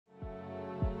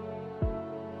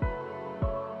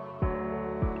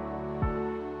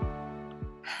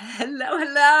Hello,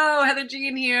 hello, Heather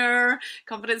Jean here.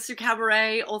 Confidence through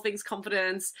Cabaret, all things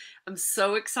confidence. I'm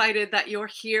so excited that you're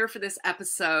here for this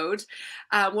episode.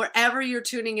 Wherever you're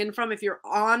tuning in from, if you're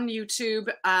on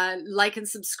YouTube, like and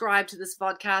subscribe to this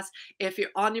podcast. If you're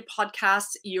on your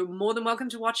podcast, you're more than welcome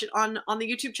to watch it on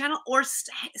the YouTube channel or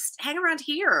hang around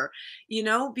here,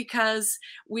 because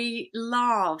we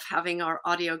love having our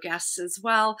audio guests as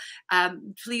well.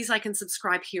 Please like and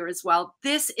subscribe here as well.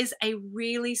 This is a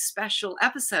really special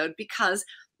episode because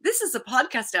this is a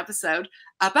podcast episode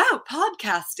about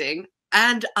podcasting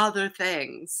and other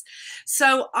things.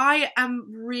 So I am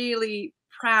really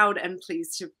proud and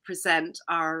pleased to present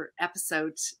our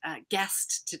episode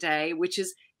guest today, which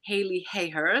is Hayleigh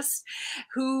Hayhurst,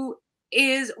 who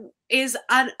is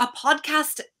a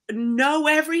podcast know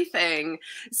everything.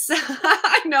 So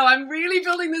I know I'm really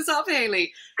building this up, Hayleigh.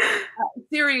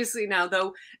 Seriously now,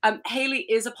 though, Hayleigh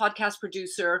is a podcast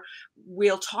producer.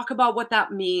 We'll talk about what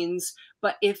that means.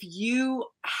 But if you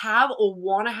have or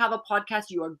want to have a podcast,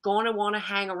 you are going to want to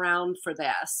hang around for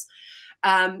this.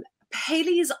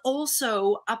 Hayleigh is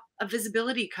also a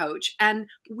visibility coach, and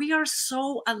we are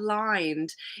so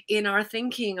aligned in our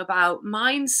thinking about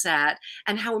mindset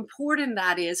and how important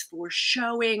that is for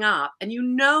showing up. And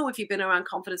if you've been around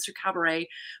Confidence Through Cabaret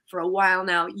for a while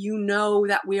now, you know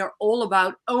that we are all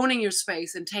about owning your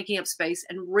space and taking up space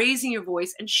and raising your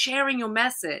voice and sharing your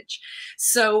message.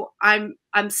 So I'm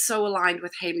so aligned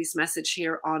with Hayleigh's message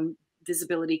here on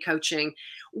visibility coaching.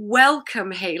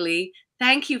 Welcome, Hayleigh.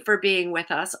 Thank you for being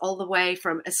with us all the way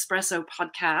from Espresso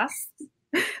Podcast.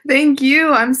 Thank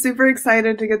you. I'm super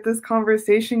excited to get this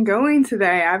conversation going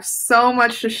today. I have so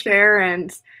much to share,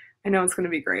 and I know it's going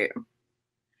to be great.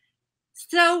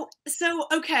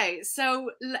 Okay.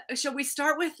 So shall we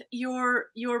start with your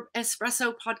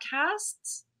Espresso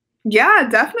podcasts? Yeah,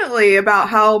 definitely. About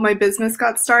how my business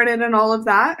got started and all of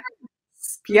that.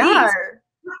 Please. Yeah.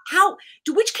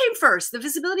 Which came first, the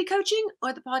visibility coaching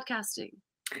or the podcasting?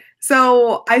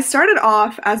 So I started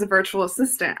off as a virtual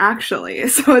assistant, actually.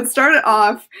 So it started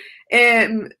off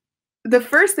in the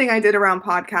first thing I did around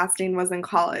podcasting was in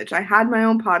college. I had my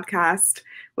own podcast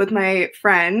with my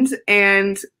friend,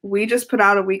 and we just put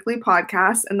out a weekly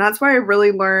podcast. And that's why I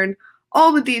really learned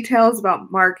all the details about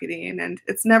marketing. And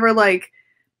it's never like,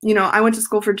 I went to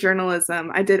school for journalism.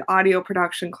 I did audio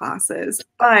production classes,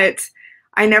 but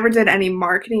I never did any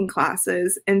marketing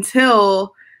classes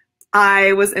until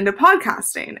I was into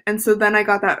podcasting. And so then I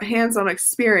got that hands-on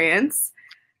experience.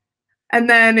 And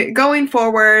then going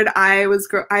forward, I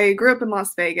grew up in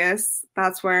Las Vegas.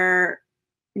 That's where,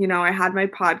 I had my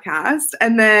podcast.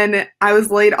 And then I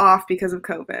was laid off because of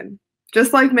COVID.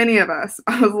 Just like many of us,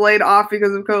 I was laid off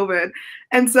because of COVID.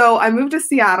 And so I moved to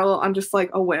Seattle on just like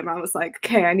a whim. I was like,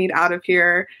 okay, I need out of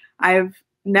here. I've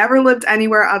never lived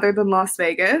anywhere other than Las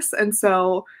Vegas. And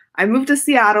so I moved to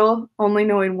Seattle, only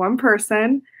knowing one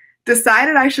person.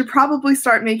 Decided I should probably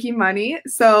start making money.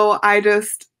 So I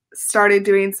just started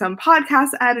doing some podcast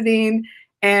editing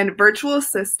and virtual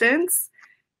assistants.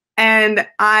 And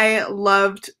I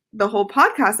loved the whole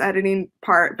podcast editing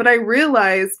part, but I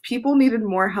realized people needed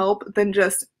more help than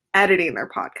just editing their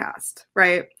podcast,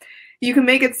 right? You can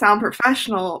make it sound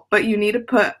professional, but you need to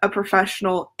put a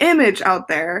professional image out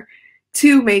there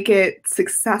to make it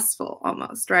successful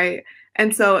almost, right?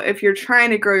 And so if you're trying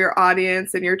to grow your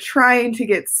audience and you're trying to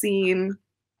get seen,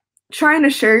 trying to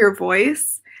share your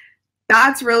voice,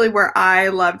 that's really where I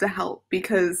love to help,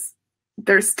 because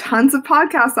there's tons of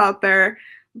podcasts out there,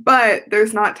 but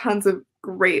there's not tons of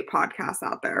great podcasts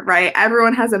out there, right?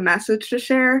 Everyone has a message to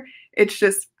share. It's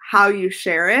just how you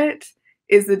share it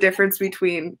is the difference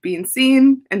between being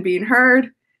seen and being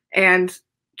heard and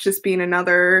just being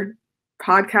another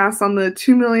podcast on the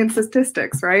 2 million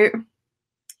statistics, right?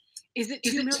 Is it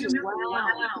 2 million? Wow.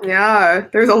 Yeah,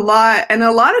 there's a lot. And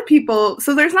a lot of people,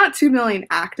 so there's not 2 million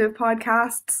active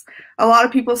podcasts. A lot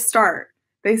of people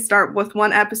they start with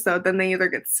one episode, then they either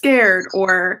get scared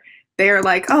or they're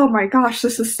like, oh my gosh,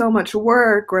 this is so much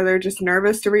work, or they're just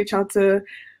nervous to reach out to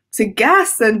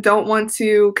guests and don't want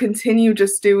to continue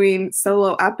just doing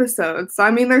solo episodes. So,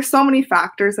 I mean, there's so many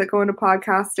factors that go into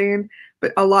podcasting,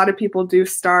 but a lot of people do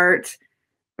start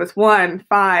with 1,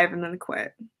 5, and then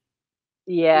quit.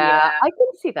 Yeah, I can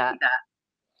see that.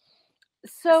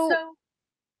 So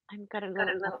I've got a little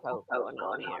echo going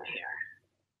on here.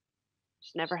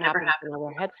 It's never happened with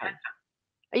another headphone.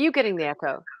 Are you getting the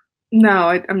echo?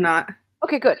 No, I'm not.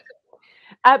 Okay, good.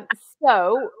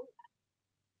 So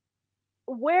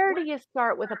where do you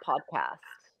start with a podcast?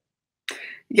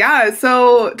 Yeah,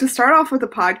 so to start off with a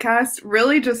podcast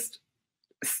really just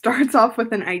starts off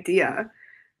with an idea.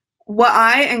 What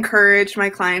I encourage my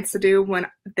clients to do when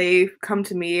they come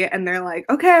to me and they're like,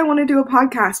 okay, I want to do a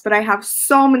podcast, but I have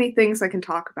so many things I can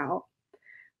talk about.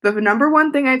 The number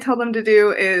one thing I tell them to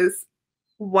do is,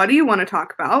 what do you want to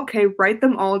talk about? Okay, write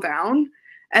them all down.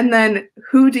 And then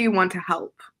who do you want to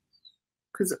help?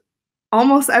 Because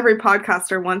almost every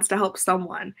podcaster wants to help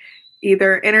someone,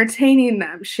 either entertaining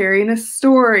them, sharing a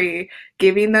story,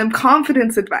 giving them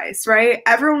confidence advice, right?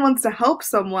 Everyone wants to help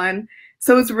someone.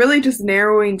 So it's really just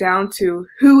narrowing down to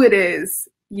who it is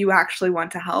you actually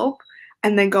want to help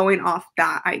and then going off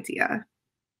that idea.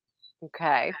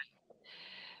 Okay.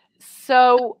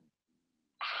 So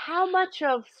how much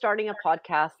of starting a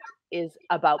podcast is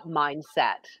about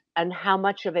mindset and how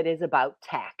much of it is about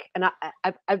tech? And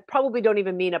I probably don't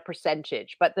even mean a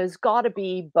percentage, but there's got to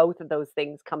be both of those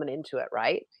things coming into it,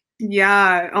 right?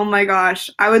 Yeah. Oh my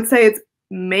gosh. I would say it's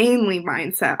mainly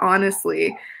mindset,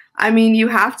 honestly. I mean, you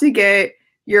have to get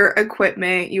your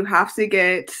equipment, you have to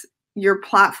get your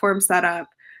platform set up,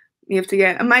 you have to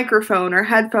get a microphone or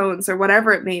headphones or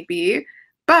whatever it may be.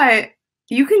 But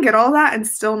you can get all that and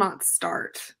still not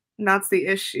start. And that's the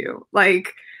issue.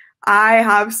 Like, I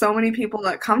have so many people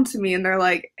that come to me and they're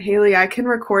like, Hayleigh, I can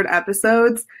record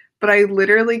episodes, but I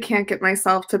literally can't get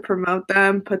myself to promote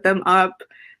them, put them up.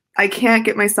 I can't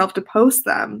get myself to post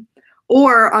them.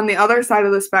 Or on the other side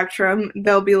of the spectrum,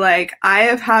 they'll be like, I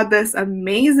have had this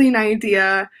amazing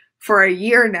idea for a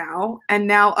year now, and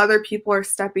now other people are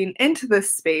stepping into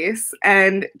this space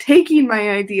and taking my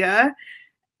idea.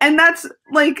 And that's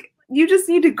like, you just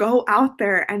need to go out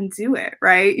there and do it,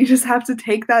 right? You just have to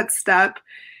take that step.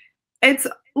 It's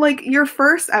like your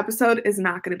first episode is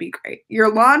not going to be great.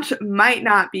 Your launch might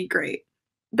not be great,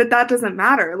 but that doesn't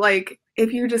matter. Like,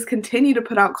 if you just continue to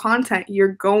put out content,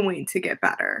 you're going to get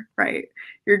better, right?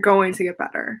 You're going to get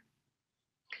better.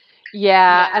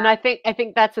 Yeah, and I think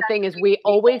that's the thing is we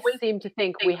always seem to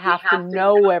think we have to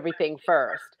know everything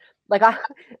first. Like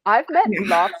I've met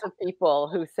lots of people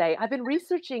who say, I've been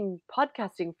researching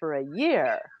podcasting for a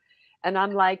year. And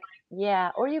I'm like,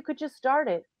 yeah, or you could just start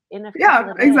it in a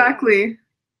couple of days. Exactly.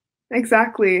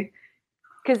 Exactly.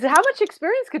 Because how much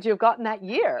experience could you have gotten that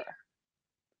year?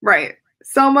 Right.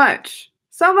 So much.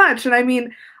 So much. And I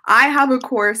mean, I have a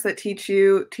course that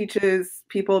teaches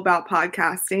people about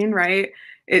podcasting, right?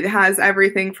 It has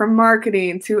everything from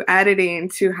marketing to editing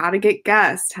to how to get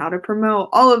guests, how to promote,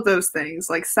 all of those things,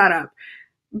 like setup.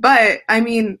 But I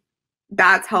mean,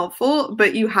 that's helpful,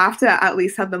 but you have to at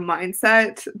least have the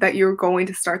mindset that you're going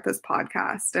to start this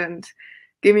podcast and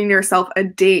giving yourself a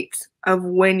date of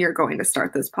when you're going to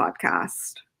start this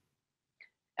podcast.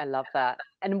 I love that.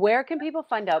 And where can people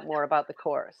find out more about the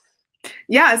course?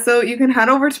 Yeah, so you can head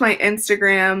over to my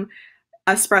Instagram,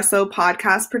 Espresso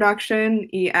Podcast Production,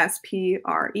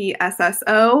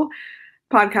 ESPRESSO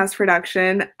Podcast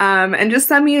Production, and just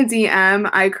send me a DM.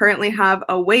 I currently have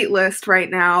a wait list right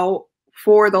now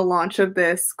for the launch of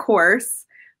this course,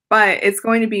 but it's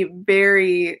going to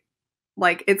be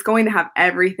it's going to have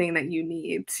everything that you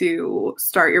need to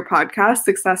start your podcast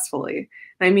successfully.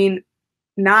 I mean,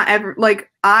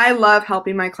 I love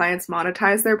helping my clients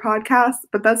monetize their podcasts,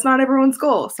 but that's not everyone's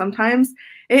goal. Sometimes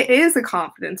it is a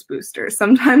confidence booster.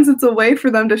 Sometimes it's a way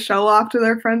for them to show off to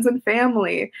their friends and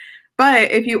family.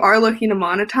 But if you are looking to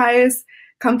monetize,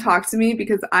 come talk to me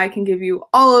because I can give you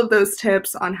all of those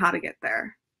tips on how to get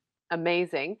there.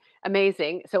 Amazing.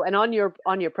 Amazing. So, and on your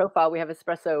profile, we have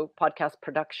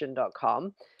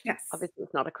espressopodcastproduction.com. Yes. Obviously,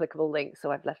 it's not a clickable link,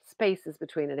 so I've left spaces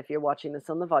between it if you're watching this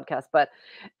on the podcast, but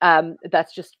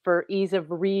that's just for ease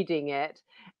of reading it.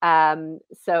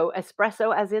 So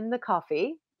espresso as in the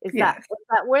coffee. Is that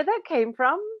where that came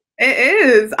from? It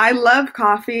is. I love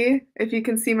coffee. If you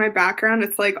can see my background,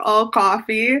 it's like all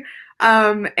coffee.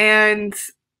 And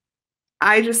when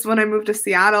I moved to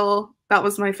Seattle, that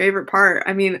was my favorite part.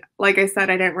 I mean, like I said,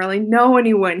 I didn't really know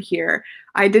anyone here.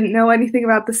 I didn't know anything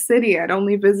about the city. I'd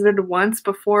only visited once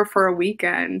before for a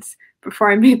weekend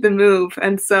before I made the move.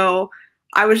 And so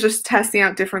I was just testing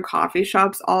out different coffee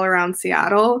shops all around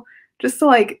Seattle just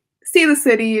to see the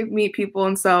city, meet people.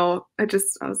 And so I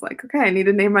was like, okay, I need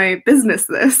to name my business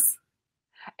this.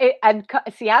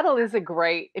 Seattle is a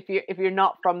great, if you're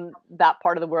not from that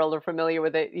part of the world or familiar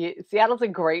with it, Seattle's a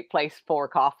great place for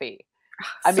coffee.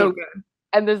 I mean, good.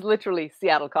 And there's literally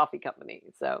Seattle Coffee Company.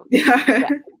 So yeah.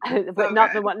 But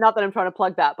not that I'm trying to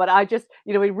plug that, but I just,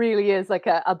 it really is like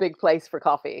a big place for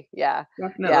coffee. Yeah.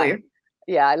 Definitely.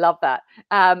 Yeah, I love that.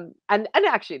 And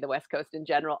actually the West Coast in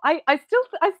general. I still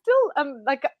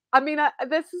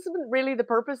this isn't really the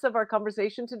purpose of our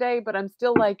conversation today, but I'm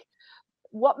still like,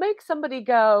 what makes somebody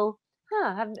go,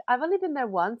 I've only been there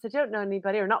once. I don't know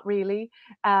anybody, or not really.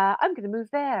 I'm going to move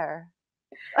there.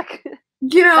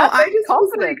 You know, That I takes just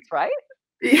was like, confidence, right?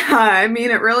 yeah, I mean,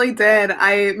 it really did.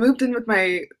 I moved in with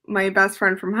my best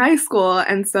friend from high school,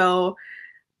 and so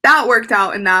that worked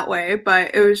out in that way.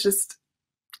 But it was just,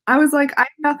 I was like, I had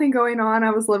nothing going on. I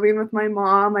was living with my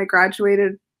mom. I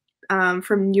graduated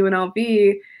from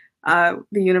UNLV, the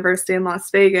University in Las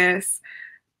Vegas,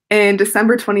 in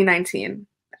December 2019.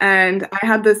 And I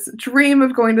had this dream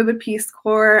of going to the Peace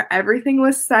Corps. Everything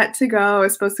was set to go. I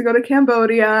was supposed to go to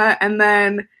Cambodia, and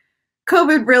then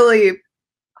COVID really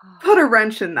put a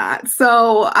wrench in that.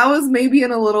 So I was maybe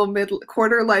in a little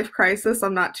mid-quarter life crisis.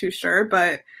 I'm not too sure,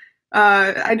 but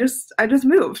I just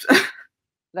moved.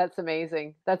 That's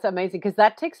amazing. That's amazing because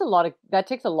that takes a lot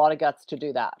of guts to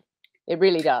do that. It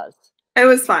really does. It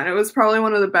was fun. It was probably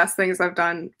one of the best things I've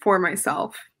done for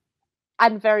myself.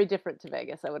 And very different to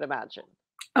Vegas, I would imagine.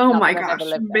 Oh my gosh,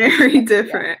 very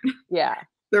different. Yeah.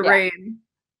 The rain.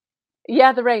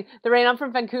 Yeah, the rain. I'm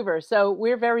from Vancouver, so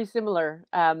we're very similar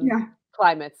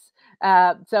climates.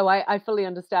 So I fully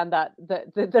understand that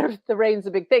the rain's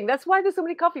a big thing. That's why there's so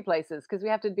many coffee places, because we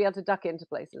have to be able to duck into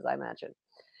places, I imagine.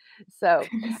 So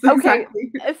okay,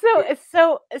 exactly.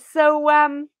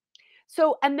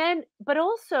 so and then, but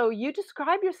also you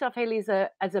describe yourself, Hayleigh,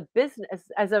 as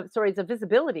a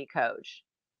visibility coach.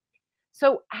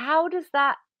 So how does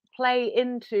that play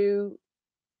into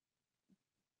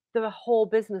the whole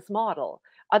business model?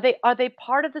 Are they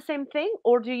part of the same thing,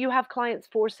 or do you have clients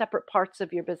for separate parts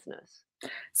of your business?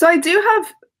 So I do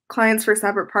have clients for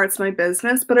separate parts of my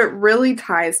business, but it really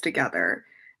ties together.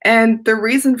 And the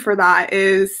reason for that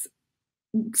is,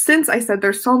 since I said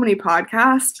there's so many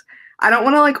podcasts, I don't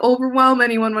want to like overwhelm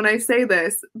anyone when I say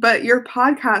this, but your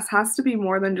podcast has to be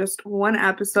more than just one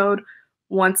episode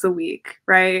once a week,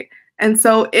 right? And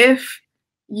so if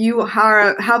you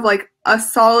have like a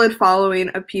solid following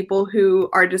of people who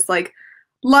are just like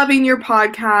loving your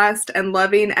podcast and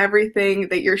loving everything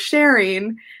that you're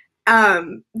sharing,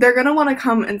 they're going to want to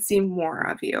come and see more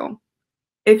of you.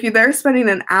 If they're spending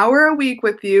an hour a week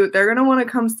with you, they're going to want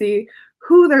to come see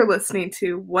who they're listening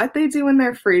to, what they do in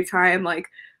their free time, like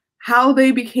how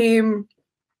they became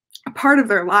a part of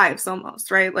their lives almost,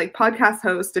 right? Like podcast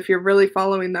hosts, if you're really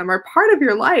following them, are part of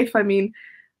your life. I mean,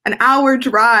 an hour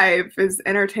drive is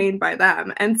entertained by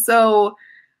them. And so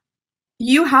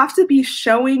you have to be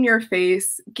showing your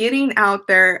face, getting out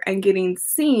there and getting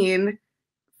seen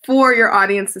for your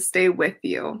audience to stay with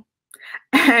you.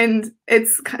 And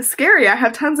it's scary. I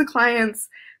have tons of clients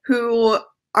who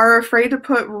are afraid to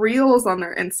put reels on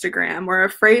their Instagram, or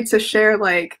afraid to share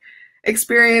like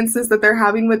experiences that they're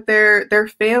having with their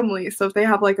family. So if they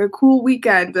have like a cool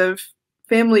weekend of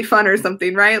family fun or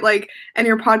something, right? Like, and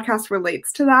your podcast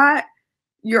relates to that,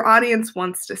 your audience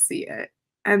wants to see it.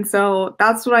 And so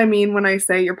that's what I mean when I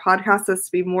say your podcast has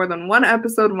to be more than one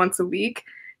episode once a week.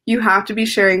 You have to be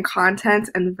sharing content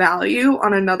and value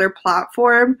on another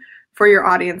platform for your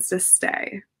audience to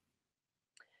stay.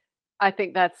 I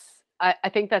think that's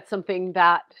something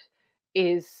that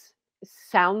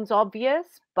sounds obvious,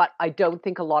 but I don't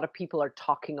think a lot of people are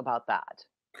talking about that.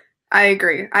 I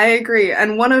agree.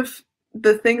 And one of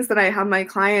the things that I have my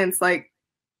clients, like,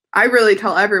 I really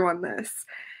tell everyone this.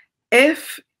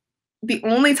 If the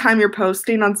only time you're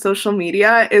posting on social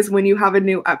media is when you have a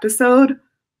new episode,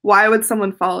 why would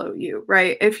someone follow you,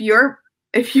 right? If your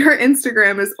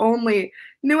Instagram is only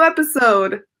new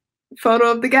episode,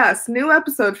 photo of the guest, new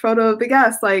episode, photo of the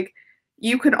guest, like,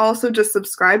 you could also just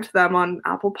subscribe to them on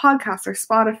Apple Podcasts or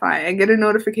Spotify and get a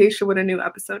notification when a new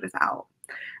episode is out.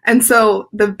 And so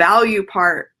the value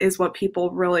part is what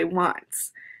people really want,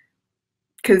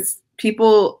 because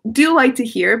people do like to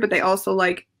hear, but they also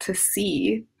like to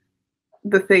see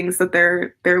the things that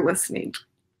they're listening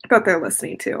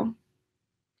to.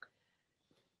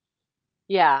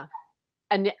 Yeah.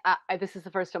 And this is the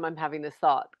first time I'm having this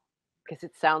thought, because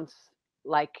it sounds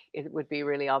like it would be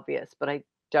really obvious, but I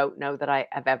don't know that I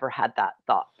have ever had that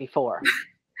thought before.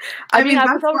 I mean,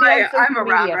 that's why I'm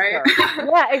around, right?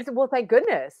 Yeah, well, thank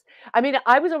goodness. I mean,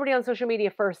 I was already on social media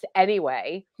first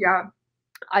anyway. Yeah.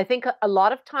 I think a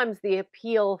lot of times the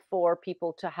appeal for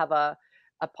people to have a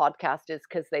podcast is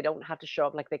because they don't have to show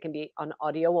up, like they can be on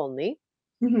audio only.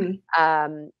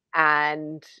 Mm-hmm.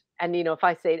 And you know, if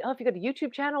I say, oh, if you got a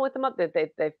YouTube channel with them up,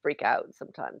 they freak out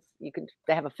sometimes.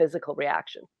 They have a physical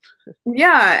reaction.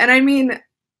 Yeah, and I mean,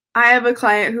 I have a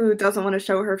client who doesn't want to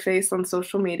show her face on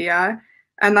social media,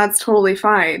 and that's totally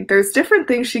fine. There's different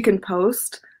things she can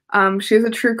post. She has a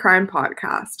true crime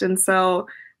podcast, and so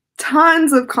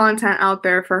tons of content out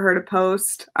there for her to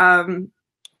post.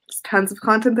 Tons of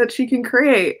content that she can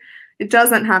create. It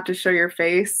doesn't have to show your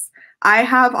face. I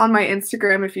have on my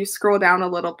Instagram, if you scroll down a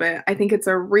little bit, I think it's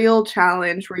a real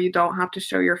challenge where you don't have to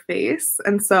show your face.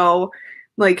 And so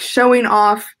like showing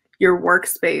off your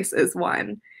workspace is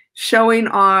one. Showing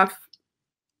off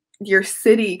your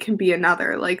city can be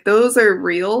another. Like those are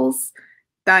reels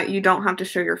that you don't have to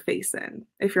show your face in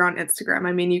if you're on Instagram.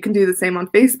 I mean, you can do the same on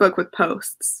Facebook with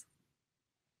posts.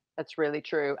 That's really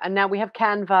true. And now we have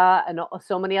Canva and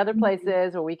so many other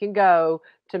places where we can go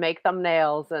to make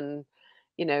thumbnails and,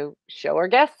 you know, show our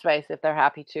guest's face if they're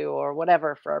happy to, or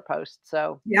whatever for our posts.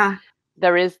 So yeah,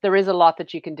 there is a lot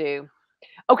that you can do.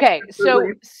 Okay,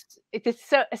 absolutely.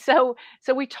 so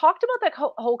we talked about that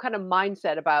whole kind of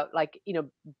mindset about, like, you know,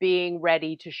 being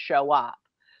ready to show up.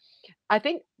 I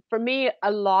think for me,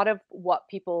 a lot of what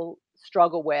people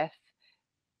struggle with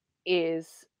is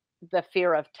the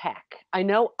fear of tech. I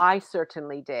know I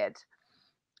certainly did.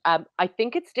 I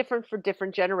think it's different for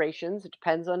different generations. It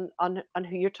depends on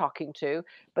who you're talking to.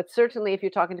 But certainly if you're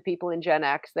talking to people in Gen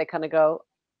X, they kind of go,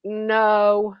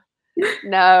 no,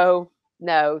 no,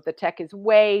 no, the tech is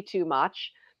way too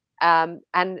much. And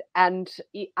I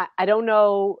don't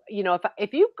know, you know,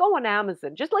 if you go on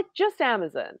Amazon, just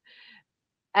Amazon,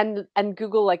 and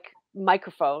Google like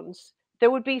microphones,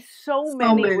 there would be so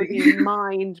many. It would be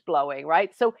mind blowing,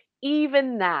 right? So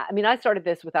even that, I mean, I started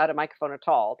this without a microphone at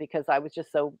all because I was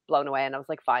just so blown away, and I was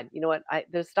like, fine, you know what?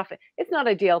 There's stuff. It's not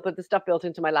ideal, but the stuff built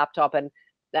into my laptop, and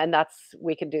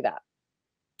we can do that.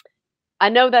 I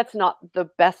know that's not the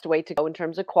best way to go in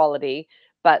terms of quality,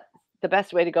 but the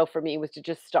best way to go for me was to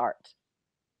just start.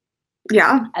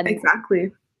 Yeah,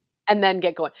 exactly. And then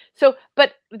get going. So,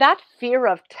 but that fear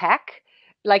of tech,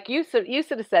 like you sort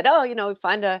of said, oh, you know,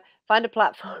 find a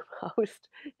platform host,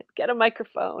 get a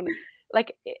microphone.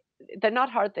 Like, they're not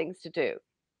hard things to do.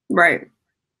 Right.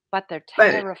 But they're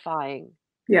terrifying.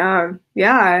 Yeah.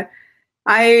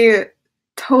 I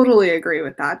totally agree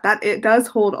with that. That it does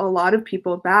hold a lot of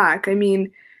people back. I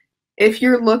mean, if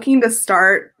you're looking to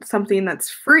start something that's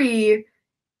free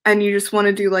and you just want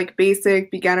to do like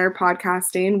basic beginner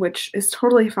podcasting, which is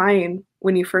totally fine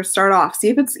when you first start off, see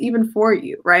if it's even for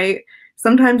you, right?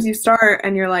 Sometimes you start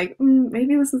and you're like,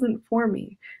 maybe this isn't for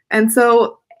me. And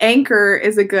so Anchor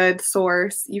is a good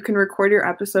source. You can record your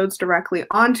episodes directly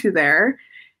onto there.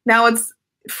 Now it's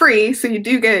free, so you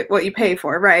do get what you pay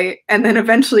for, right? And then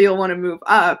eventually you'll want to move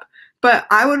up. But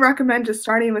I would recommend just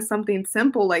starting with something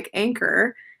simple like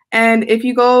Anchor. And if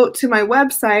you go to my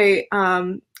website,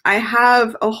 I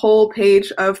have a whole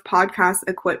page of podcast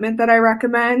equipment that I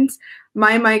recommend.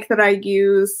 My mic that I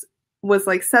use was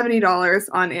like $70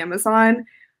 on Amazon.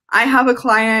 I have a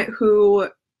client who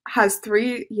has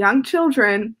 3 young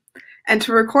children, and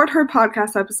to record her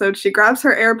podcast episode, she grabs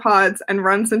her AirPods and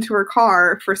runs into her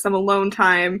car for some alone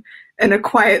time in a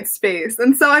quiet space.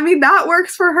 And so, I mean, that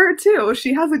works for her too.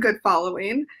 She has a good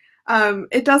following.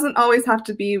 It doesn't always have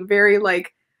to be very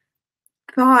like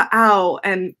thought out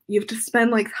and you have to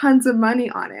spend like tons of money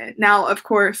on it. Now, of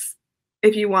course,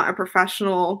 if you want a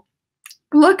professional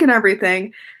look and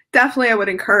everything, definitely I would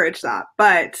encourage that,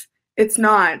 but it's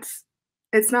not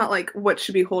like what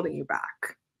should be holding you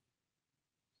back.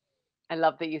 I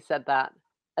love that you said that.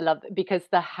 I love that, because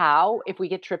the how, if we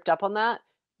get tripped up on that,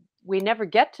 we never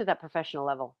get to that professional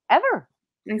level ever.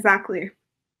 Exactly.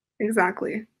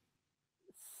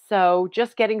 So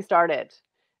just getting started,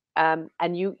 and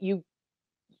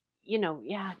you know,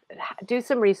 yeah, do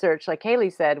some research, like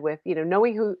Hayleigh said, with, you know,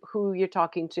 knowing who you're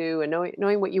talking to and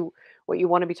knowing what you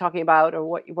want to be talking about, or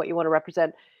what you want to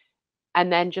represent, and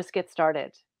then just get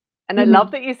started. And I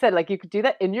love that you said, like, you could do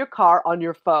that in your car on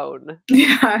your phone.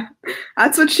 Yeah,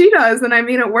 that's what she does. And I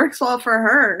mean, it works well for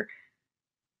her.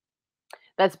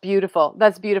 That's beautiful.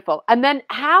 And then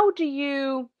how do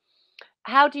you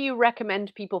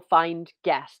recommend people find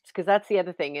guests? Because that's the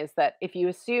other thing, is that if you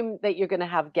assume that you're going to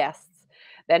have guests,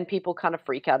 then people kind of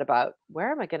freak out about,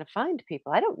 where am I going to find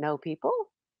people? I don't know people.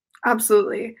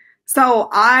 Absolutely. So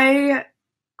I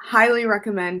highly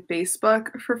recommend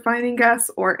Facebook for finding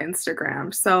guests, or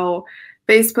Instagram. So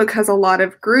Facebook has a lot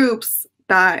of groups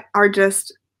that are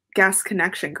just guest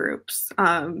connection groups.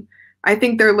 I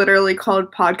think they're literally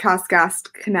called podcast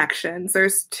guest connections.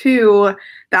 There's 2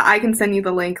 that I can send you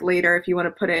the link later if you want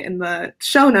to put it in the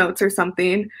show notes or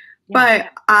something. Yeah.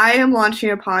 But I am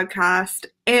launching a podcast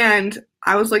and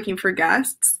I was looking for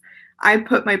guests. I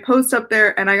put my post up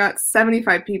there and I got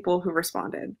 75 people who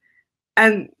responded.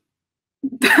 And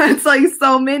that's like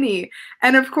so many.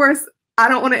 And of course, I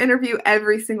don't want to interview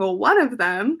every single one of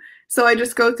them. So I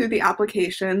just go through the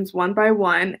applications one by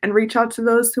one and reach out to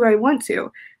those who I want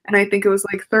to. And I think it was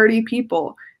like 30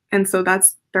 people. And so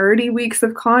that's 30 weeks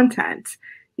of content,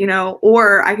 you know,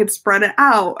 or I could spread it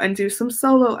out and do some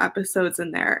solo episodes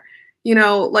in there. You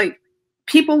know, like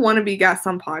people want to be guests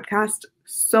on podcasts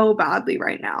so badly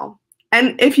right now.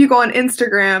 And if you go on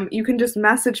Instagram, you can just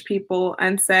message people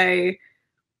and say,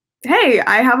 hey,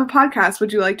 I have a podcast.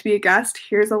 Would you like to be a guest?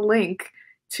 Here's a link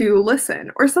to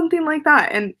listen or something like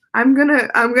that. And I'm gonna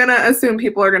assume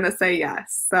people are gonna say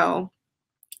yes. So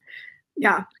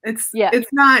yeah, it's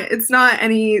not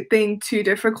anything too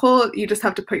difficult. You just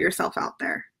have to put yourself out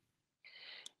there.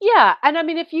 Yeah, and I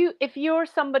mean, if you're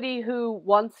somebody who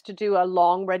wants to do a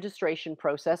long registration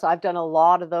process, I've done a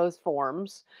lot of those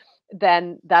forms,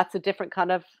 then that's a different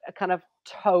kind of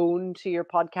tone to your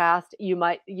podcast. You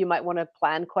might want to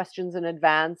plan questions in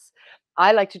advance.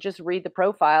 I like to just read the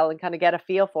profile and kind of get a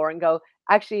feel for it and go,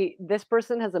 actually, this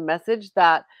person has a message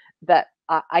that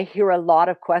I hear a lot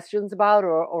of questions about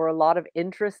or a lot of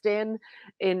interest in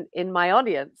my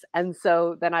audience, and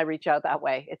so then I reach out that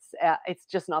way. It's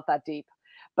just not that deep.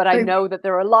 But I know that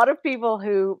there are a lot of people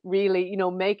who really, you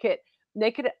know, make it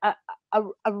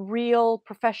a real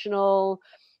professional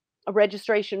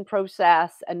registration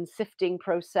process and sifting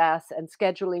process and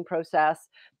scheduling process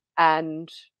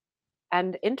and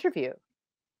interview.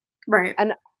 Right.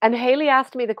 And Hayleigh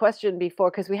asked me the question before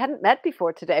because we hadn't met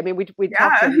before today. I mean, we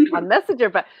talked on Messenger,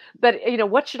 but you know,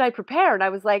 what should I prepare? And I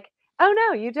was like, oh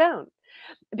no, you don't,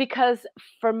 because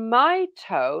for my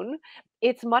tone,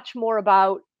 it's much more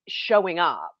about showing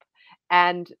up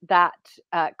and that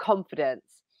confidence.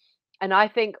 And I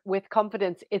think with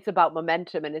confidence, it's about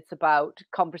momentum and it's about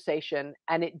conversation,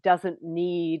 and it doesn't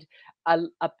need a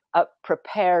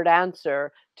prepared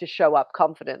answer to show up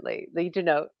confidently. You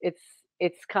know,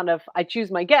 it's kind of, I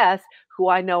choose my guests who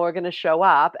I know are going to show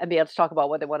up and be able to talk about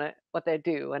what they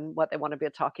do and what they want to be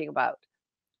talking about.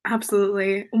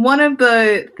 Absolutely. One of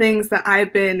the things that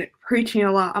I've been preaching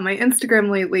a lot on my Instagram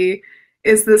lately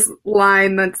is this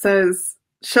line that says,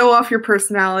 show off your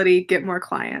personality, get more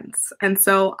clients. And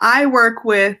so I work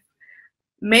with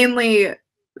mainly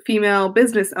female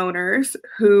business owners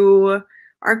who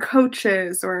are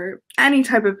coaches or any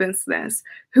type of business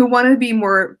who want to be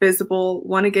more visible,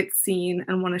 want to get seen,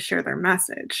 and want to share their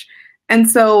message. And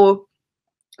so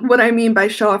what I mean by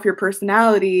show off your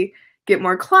personality, get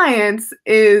more clients,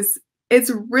 is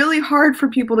it's really hard for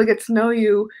people to get to know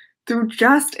you through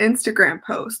just Instagram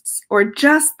posts or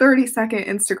just 30-second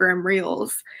Instagram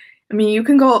reels. I mean, you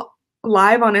can go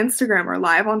live on Instagram or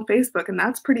live on Facebook, and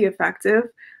that's pretty effective.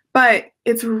 But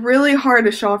it's really hard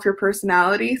to show off your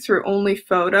personality through only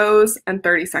photos and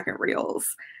 30-second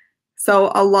reels.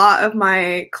 So a lot of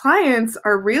my clients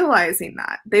are realizing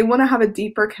that. They want to have a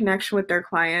deeper connection with their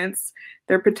clients,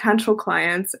 their potential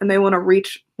clients, and they want to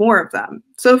reach more of them.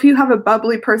 So if you have a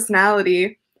bubbly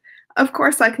personality, of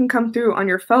course I can come through on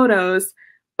your photos,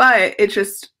 but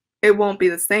it won't be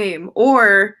the same.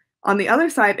 Or on the other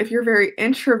side, if you're very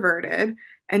introverted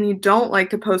and you don't like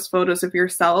to post photos of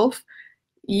yourself,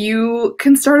 you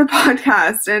can start a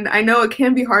podcast. And I know it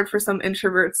can be hard for some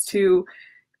introverts to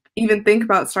even think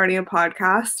about starting a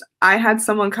podcast. I had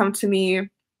someone come to me,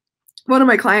 one of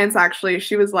my clients actually,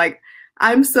 she was like,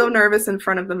 I'm so nervous in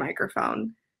front of the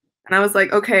microphone. And I was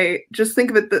like, okay, just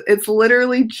think of it, it's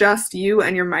literally just you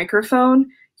and your microphone.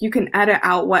 You can edit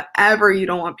out whatever you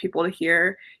don't want people to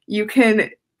hear. You can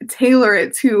tailor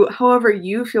it to however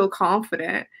you feel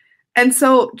confident. And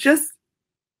so just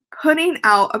putting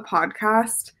out a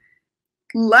podcast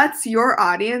lets your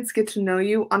audience get to know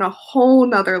you on a whole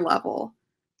nother level.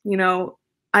 You know,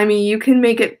 I mean, you can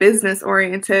make it business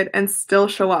oriented and still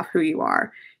show off who you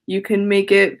are. You can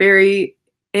make it very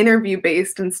interview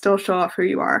based and still show off who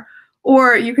you are.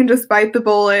 Or you can just bite the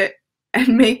bullet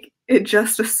and make it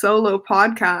just a solo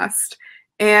podcast,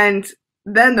 and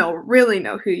then they'll really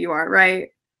know who you are, right?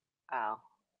 Wow.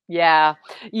 Yeah.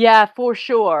 Yeah, for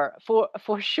sure.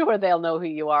 For sure they'll know who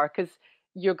you are, because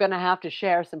you're going to have to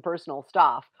share some personal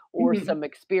stuff or some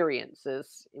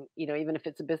experiences, you know, even if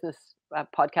it's a business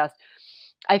podcast.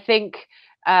 I think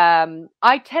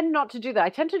I tend not to do that. I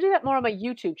tend to do that more on my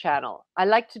YouTube channel. I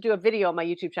like to do a video on my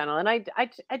YouTube channel, and I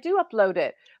do upload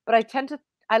it, but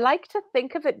I like to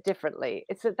think of it differently.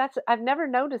 I've never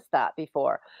noticed that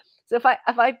before. So if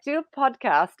I do a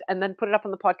podcast and then put it up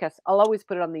on the podcast, I'll always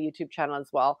put it on the YouTube channel as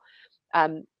well.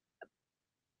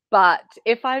 But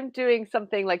if I'm doing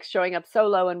something like showing up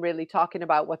solo and really talking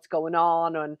about what's going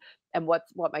on and what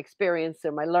my experience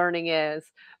or my learning is,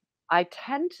 I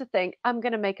tend to think I'm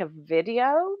going to make a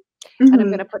video and I'm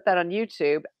going to put that on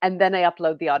YouTube, and then I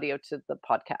upload the audio to the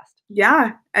podcast.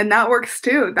 Yeah, and that works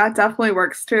too. That definitely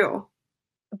works too.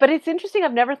 But it's interesting.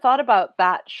 I've never thought about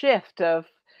that shift of,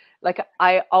 like,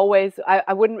 I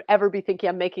wouldn't ever be thinking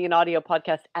I'm making an audio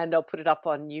podcast and I'll put it up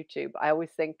on YouTube. I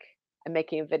always think I'm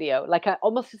making a video, like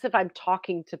almost as if I'm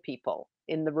talking to people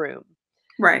in the room.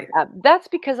 Right. That's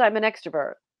because I'm an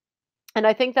extrovert. And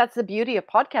I think that's the beauty of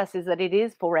podcasts, is that it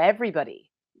is for everybody.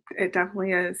 It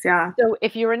definitely is. Yeah. So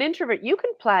if you're an introvert, you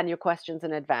can plan your questions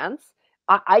in advance.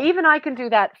 I can do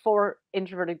that for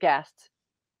introverted guests.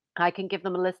 I can give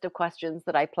them a list of questions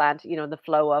that I planned, the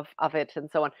flow of it and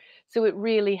so on. So it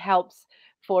really helps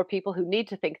for people who need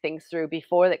to think things through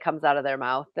before that comes out of their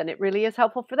mouth. Then it really is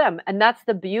helpful for them. And that's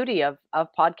the beauty of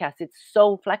podcasts. It's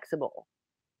so flexible.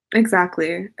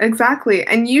 Exactly.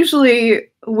 And usually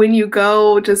when you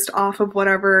go just off of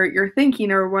whatever you're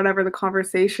thinking or whatever the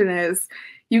conversation is,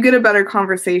 you get a better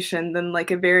conversation than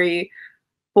like a very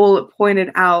bullet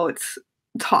pointed out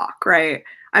talk, right?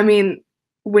 I mean,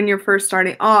 when you're first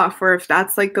starting off, or if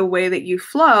that's like the way that you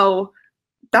flow,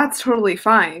 that's totally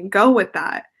fine. Go with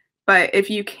that. But if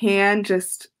you can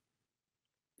just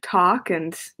talk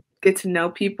and get to know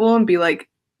people and be like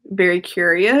very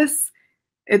curious,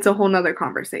 it's a whole nother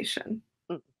conversation.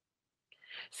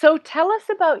 So tell us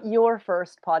about your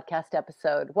first podcast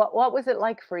episode. What was it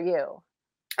like for you?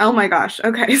 Oh my gosh.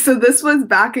 Okay. So this was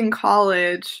back in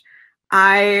college.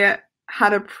 I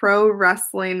had a pro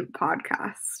wrestling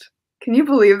podcast. Can you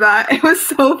believe that? It was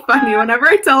so funny. Whenever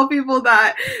I tell people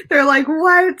that, they're like,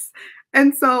 what?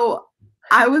 And so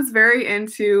I was very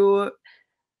into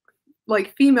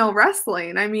like female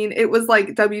wrestling. I mean, it was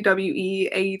like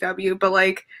WWE, AEW, but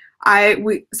like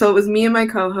so it was me and my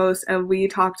co-host, and we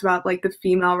talked about like the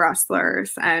female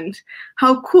wrestlers and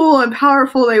how cool and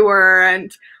powerful they were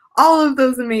and all of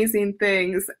those amazing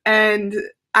things. And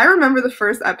I remember the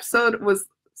first episode was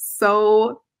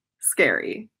so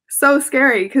scary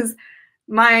because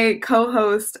my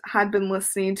co-host had been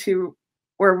listening to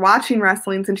or watching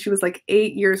wrestling since she was like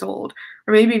 8 years old,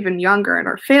 or maybe even younger, and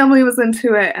her family was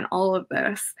into it and all of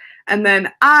this. And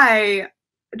then I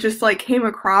just like came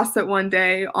across it one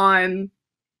day on,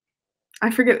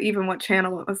 I forget even what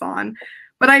channel it was on,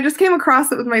 but I just came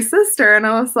across it with my sister and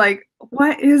I was like,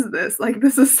 what is this? Like,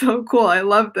 this is so cool. I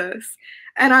love this.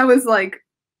 And I was like,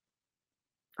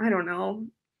 I don't know,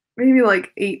 maybe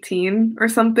like 18 or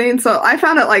something. So I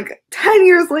found it like 10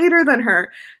 years later than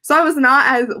her. So I was not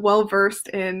as well versed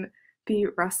in the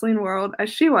wrestling world as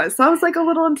she was. So I was like a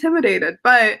little intimidated,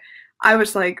 but I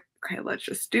was like, okay, let's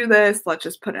just do this. Let's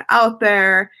just put it out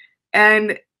there.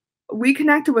 And we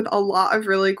connected with a lot of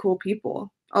really cool people.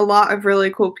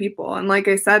 And like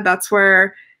I said, that's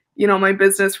where, my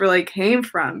business really came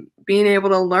from, being able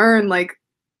to learn like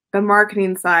the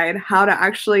marketing side, how to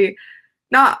actually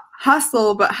not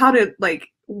hustle, but how to like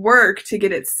work to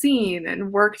get it seen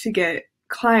and work to get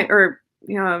client or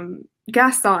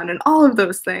guests on and all of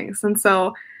those things. And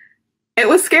so it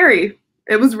was scary.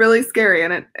 It was really scary,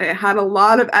 and it had a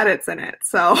lot of edits in it.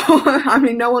 So, I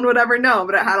mean, no one would ever know,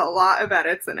 but it had a lot of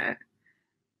edits in it.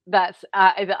 That's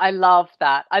I love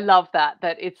that.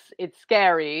 That it's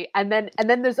scary, and then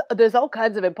there's all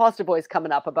kinds of imposter voice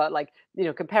coming up about like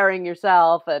comparing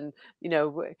yourself and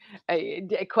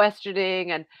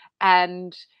questioning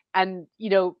and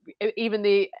even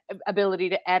the ability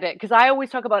to edit, because I always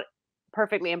talk about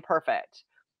perfectly imperfect.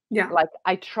 Yeah. Like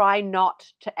I try not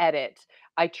to edit.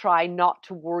 I try not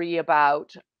to worry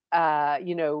about,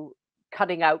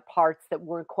 cutting out parts that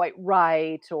weren't quite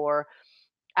right, or,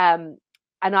 and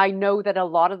I know that a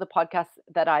lot of the podcasts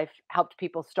that I've helped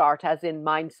people start, as in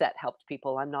mindset helped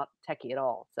people. I'm not techie at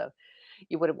all, so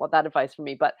you wouldn't want that advice from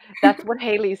me, but that's what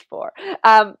Hayleigh's for.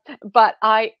 But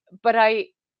I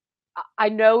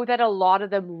know that a lot of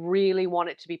them really want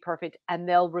it to be perfect, and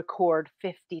they'll record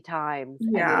 50 times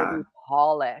and it'll be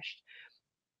polished.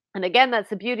 And again, that's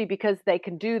the beauty, because they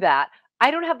can do that. I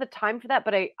don't have the time for that,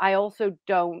 but I also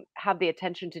don't have the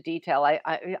attention to detail.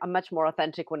 I'm much more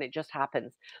authentic when it just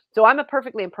happens. So I'm a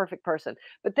perfectly imperfect person.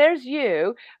 But there's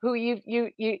you, who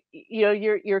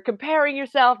you're comparing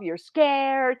yourself, you're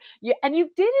scared, and you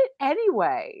did it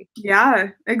anyway. Yeah,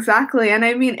 exactly. And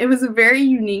I mean, it was a very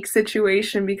unique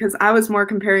situation because I was more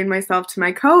comparing myself to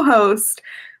my co-host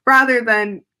rather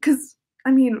than, because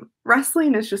I mean,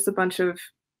 wrestling is just a bunch of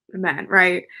men,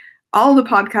 right? All the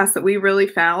podcasts that we really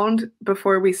found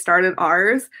before we started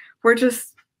ours were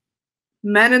just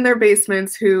men in their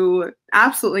basements who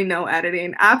absolutely no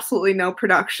editing, absolutely no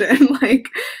production. Like,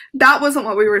 that wasn't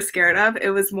what we were scared of. It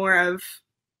was more of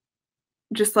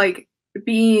just like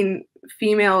being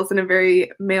females in a very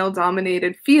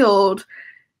male-dominated field,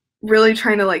 really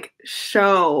trying to like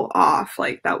show off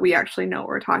like that we actually know what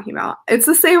we're talking about. It's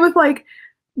the same with like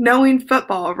knowing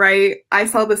football, right? I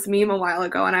saw this meme a while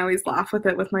ago and I always laugh with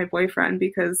it with my boyfriend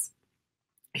because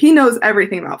he knows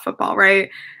everything about football, right?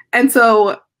 And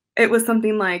so it was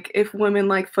something like, if women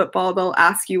like football, they'll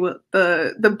ask you what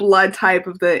the blood type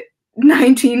of the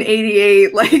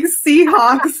 1988 like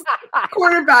Seahawks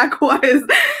quarterback was.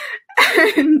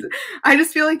 And I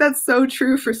just feel like that's so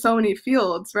true for so many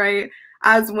fields, right?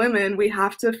 As women, we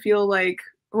have to feel like,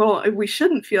 well, we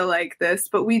shouldn't feel like this,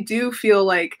 but we do feel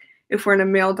like if we're in a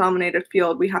male-dominated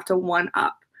field, we have to one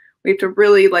up. We have to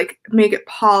really like make it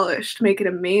polished, make it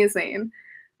amazing.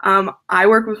 I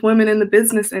work with women in the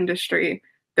business industry.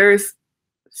 There's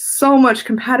so much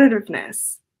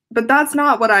competitiveness, but that's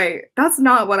not what I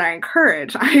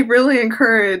encourage. I really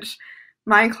encourage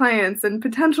my clients and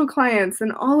potential clients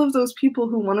and all of those people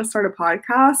who want to start a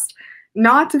podcast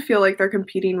not to feel like they're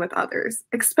competing with others,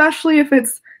 especially if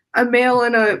it's a male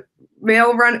in a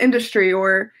male-run industry,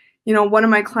 or, you know, one of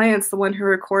my clients, the one who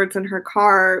records in her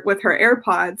car with her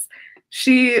AirPods,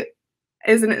 she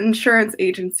is an insurance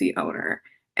agency owner,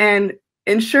 and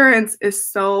insurance is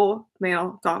so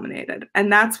male dominated. And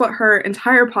that's what her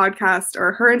entire podcast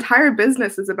or her entire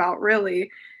business is about, really,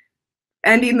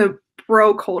 ending the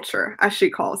bro culture, as she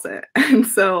calls it. And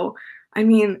so, I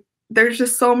mean, there's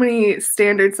just so many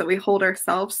standards that we hold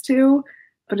ourselves to,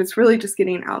 but it's really just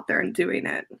getting out there and doing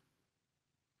it.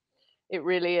 It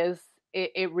really is.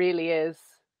 It really is.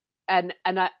 And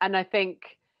I think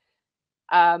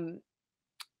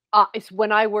it's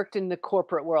when I worked in the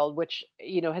corporate world, which,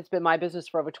 you know, has been my business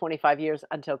for over 25 years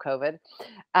until COVID.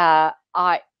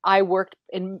 I worked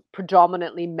in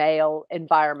predominantly male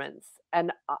environments,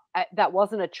 and that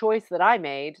wasn't a choice that I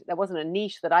made. That wasn't a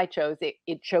niche that I chose.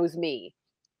 It chose me.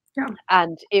 Yeah.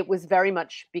 And it was very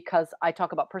much because I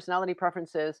talk about personality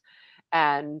preferences,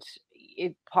 and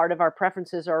part of our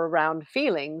preferences are around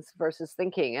feelings versus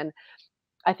thinking. And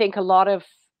I think a lot of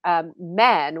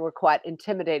men were quite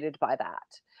intimidated by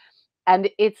that. And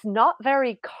it's not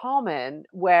very common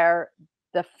where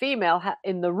the female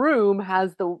in the room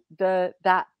has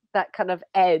that kind of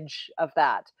edge of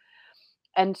that.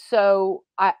 And so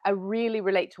I really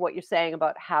relate to what you're saying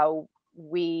about how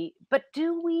but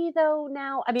do we though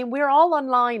now? I mean, we're all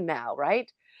online now, right?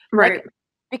 Right. Like,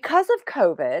 because of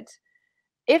COVID,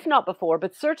 if not before,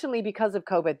 but certainly because of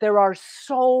COVID, there are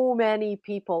so many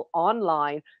people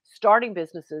online starting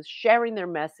businesses, sharing their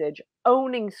message,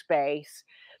 owning space,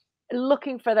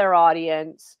 looking for their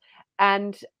audience.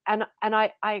 And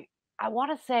I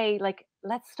want to say, like,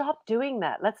 let's stop doing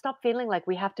that. Let's stop feeling like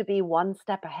we have to be one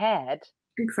step ahead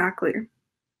Exactly.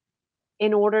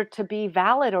 in order to be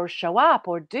valid or show up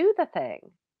or do the thing.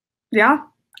 Yeah,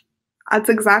 that's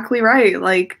exactly right.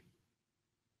 Like,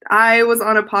 I was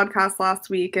on a podcast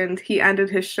last week and he ended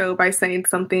his show by saying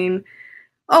something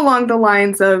along the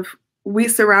lines of, we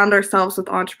surround ourselves with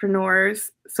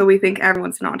entrepreneurs, so we think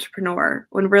everyone's an entrepreneur,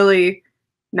 when really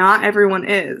not everyone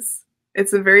is.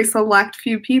 It's a very select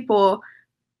few people,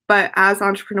 but as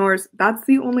entrepreneurs, that's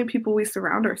the only people we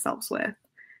surround ourselves with.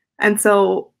 And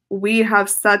so we have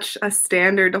such a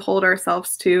standard to hold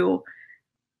ourselves to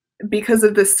because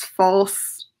of this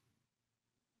false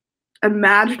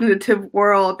imaginative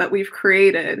world that we've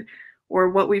created, or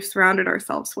what we've surrounded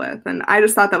ourselves with. And I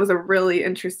just thought that was a really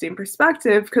interesting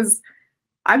perspective, because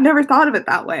I've never thought of it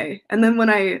that way. And then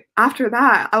after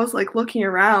that, I was like looking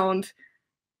around,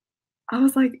 I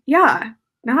was like, yeah,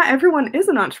 not everyone is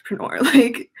an entrepreneur.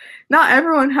 Like, not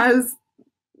everyone has,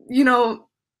 you know,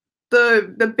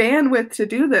 the bandwidth to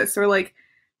do this, or like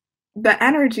the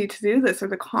energy to do this, or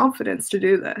the confidence to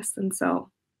do this. And so,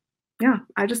 yeah,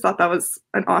 I just thought that was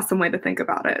an awesome way to think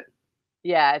about it.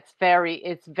 Yeah, it's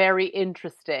very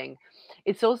interesting.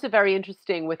 It's also very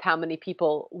interesting with how many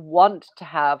people want to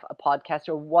have a podcast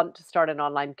or want to start an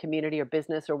online community or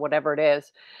business or whatever it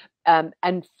is,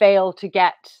 and fail to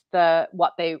get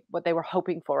what they were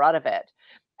hoping for out of it.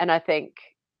 And I think,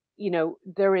 you know,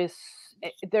 this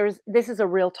is a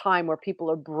real time where people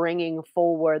are bringing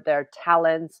forward their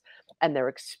talents and their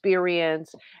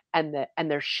experience, and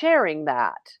they're sharing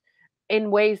that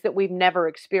in ways that we've never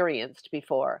experienced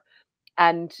before.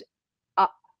 And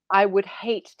I would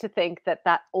hate to think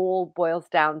that all boils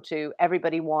down to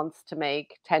everybody wants to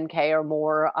make 10K or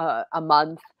more a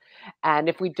month. And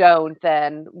if we don't,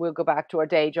 then we'll go back to our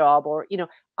day job. Or, you know,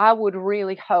 I would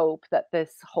really hope that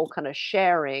this whole kind of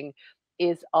sharing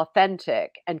is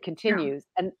authentic and continues.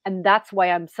 Yeah. And that's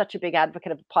why I'm such a big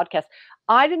advocate of a podcast.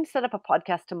 I didn't set up a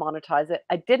podcast to monetize it.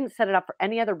 I didn't set it up for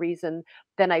any other reason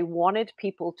than I wanted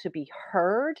people to be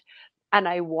heard, and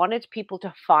I wanted people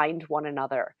to find one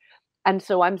another. And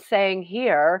so I'm saying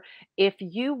here, if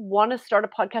you want to start a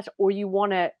podcast, or you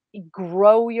want to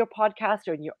grow your podcast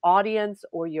or your audience,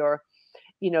 or your,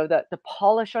 you know, the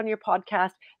polish on your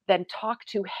podcast, then talk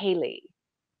to Hayleigh.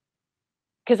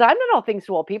 Because I'm not all things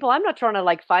to all people. I'm not trying to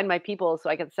like find my people so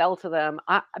I can sell to them.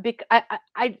 I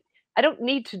don't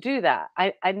need to do that.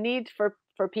 I need for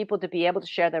for people to be able to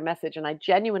share their message. And I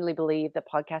genuinely believe that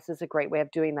podcast is a great way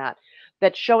of doing that,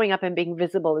 that showing up and being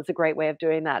visible is a great way of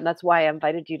doing that. And that's why I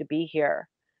invited you to be here.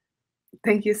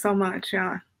 Thank you so much.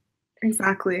 Yeah,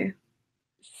 exactly.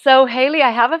 So, Hayleigh,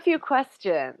 I have a few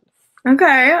questions.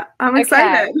 Okay, I'm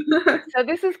excited. So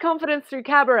this is Confidence Through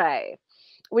Cabaret,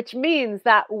 which means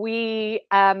that we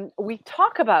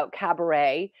talk about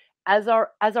cabaret as our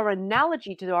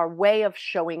analogy to our way of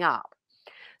showing up.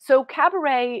 So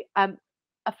cabaret,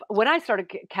 when I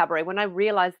started cabaret, when I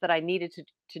realized that I needed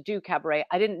to do cabaret,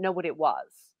 I didn't know what it was,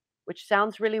 which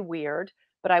sounds really weird,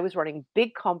 but I was running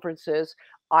big conferences.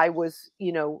 I was,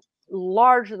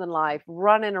 larger than life,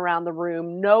 running around the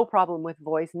room, no problem with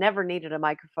voice, never needed a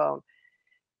microphone.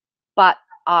 But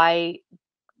I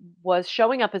was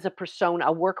showing up as a persona,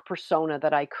 a work persona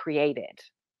that I created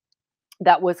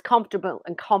that was comfortable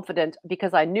and confident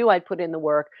because I knew I'd put in the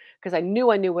work, because I knew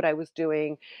what I was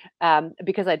doing,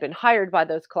 because I'd been hired by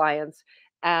those clients.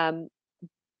 But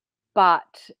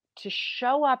to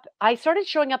show up, I started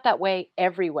showing up that way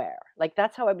everywhere. Like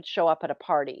that's how I would show up at a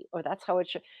party, or that's how it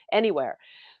should anywhere.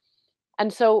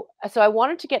 And so I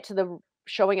wanted to get to the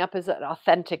showing up as an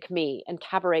authentic me, and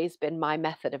cabaret has been my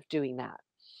method of doing that.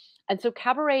 And so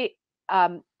cabaret,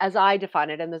 as I define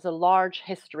it, and there's a large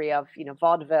history of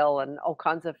vaudeville and all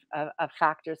kinds of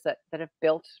factors that have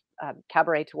built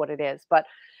cabaret to what it is, but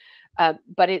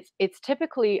it's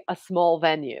typically a small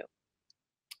venue.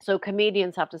 So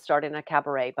comedians have to start in a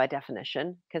cabaret by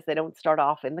definition, because they don't start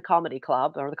off in the comedy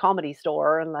club or the comedy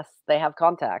store unless they have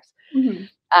contacts. Mhm.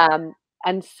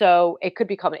 And so it could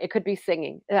be comedy, it could be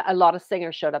singing. A lot of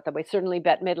singers showed up that way. Certainly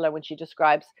Bette Midler, when she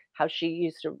describes how she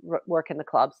used to work in the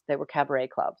clubs, they were cabaret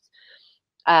clubs.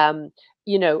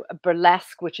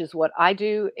 Burlesque, which is what I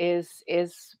do, is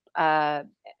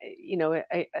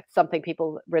something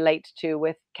people relate to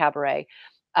with cabaret.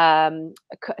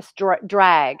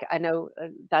 Drag, I know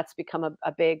that's become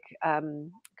a big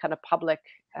kind of public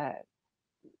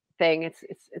thing. It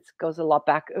goes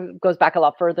back a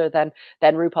lot further than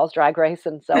RuPaul's Drag Race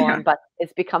and so on, but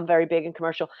it's become very big and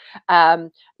commercial.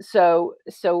 But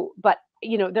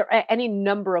there are any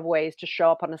number of ways to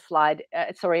show up on a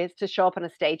to show up on a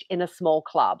stage in a small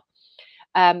club.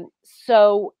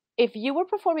 So if you were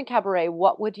performing cabaret,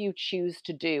 what would you choose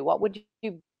to do? What would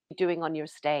you be doing on your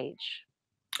stage?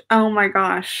 Oh my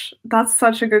gosh, that's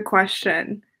such a good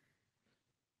question.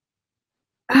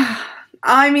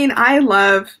 I mean, I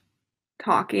love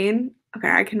talking.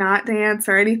 Okay, I cannot dance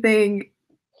or anything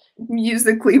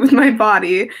musically with my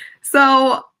body.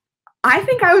 So I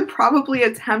think I would probably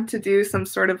attempt to do some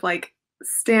sort of like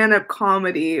stand-up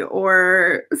comedy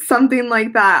or something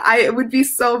like that. I would be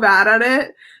so bad at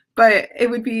it, but it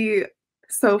would be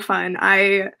so fun.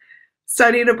 I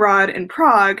studied abroad in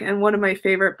Prague, and one of my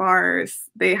favorite bars,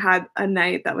 they had a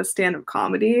night that was stand-up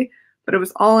comedy, but it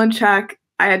was all in Czech.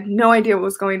 I had no idea what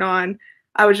was going on.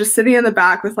 I was just sitting in the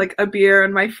back with like a beer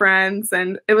and my friends,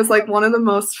 and it was like one of the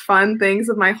most fun things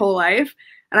of my whole life.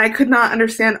 And I could not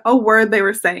understand a word they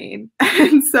were saying.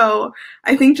 And so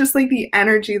I think just like the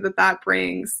energy that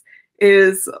brings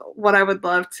is what I would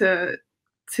love to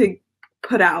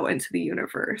put out into the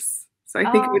universe. So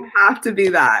I think it would have to be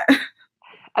that.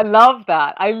 I love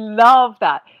that. I love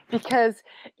that, because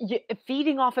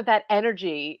feeding off of that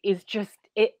energy is just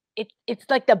it's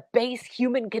like the base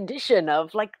human condition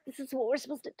of like, this is what we're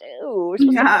supposed to do. We're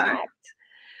supposed to connect.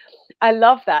 I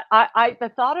love that. I the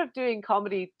thought of doing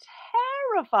comedy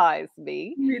terrifies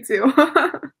me. Me too.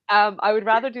 I would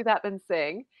rather do that than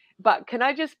sing. But can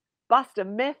I just bust a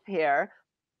myth here?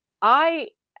 I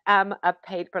am a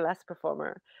paid burlesque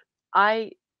performer.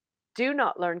 I do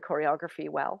not learn choreography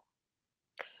well.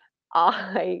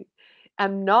 I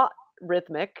am not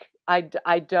rhythmic. I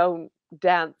don't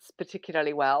dance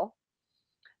particularly well,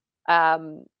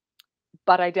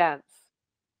 but I dance.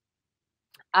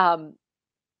 I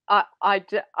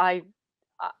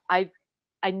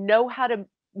know how to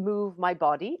move my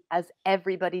body, as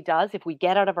everybody does if we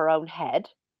get out of our own head.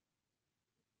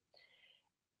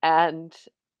 And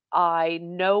I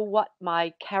know what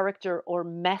my character or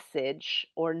message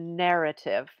or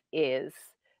narrative is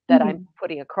that I'm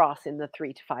putting across in the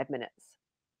 3 to 5 minutes.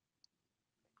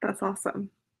 That's awesome.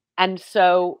 And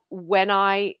so when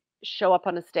I show up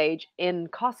on a stage in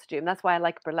costume, that's why I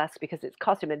like burlesque, because it's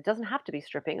costume. It doesn't have to be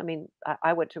stripping. I mean,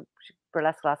 I went to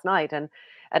burlesque last night, and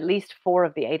at least 4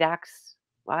 of the 8 acts,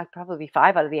 well, probably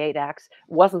 5 out of the 8 acts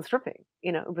wasn't stripping.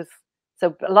 It was,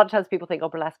 so a lot of times people think, oh,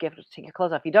 burlesque, you have to take your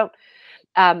clothes off. You don't.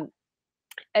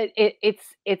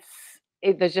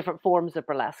 There's different forms of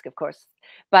burlesque, of course,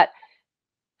 but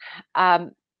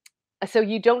so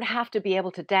you don't have to be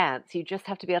able to dance. You just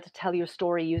have to be able to tell your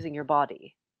story using your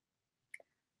body.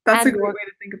 That's a and great or way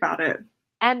to think about it.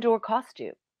 and or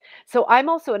costume. So I'm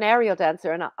also an aerial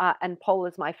dancer, and pole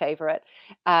is my favorite.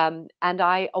 And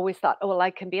I always thought, oh well, I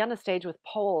can be on a stage with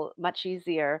pole much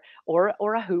easier, or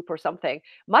a hoop or something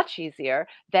much easier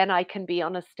than I can be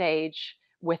on a stage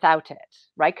without it,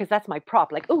 right? Because that's my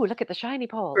prop. Like, oh, look at the shiny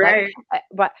pole, like. Right.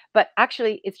 But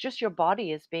actually, it's just your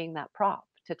body is being that prop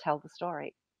to tell the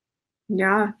story.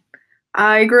 Yeah.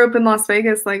 I grew up in Las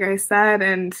Vegas, like I said,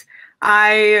 and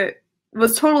I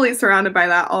was totally surrounded by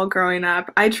that all growing up.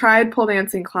 I tried pole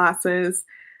dancing classes.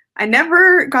 I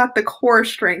never got the core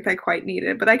strength I quite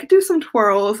needed, but I could do some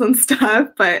twirls and stuff.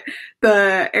 But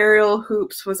the aerial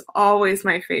hoops was always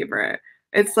my favorite.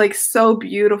 It's like so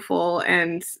beautiful,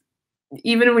 and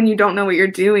even when you don't know what you're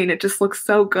doing, it just looks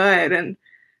so good. And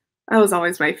that was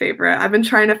always my favorite. I've been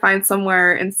trying to find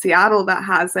somewhere in Seattle that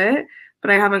has it, but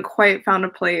I haven't quite found a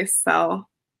place. So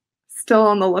still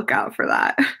on the lookout for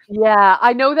that. Yeah,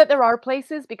 I know that there are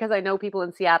places because I know people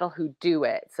in Seattle who do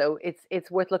it. So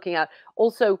it's worth looking at.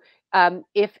 Also,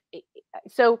 if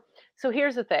so so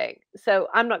here's the thing. So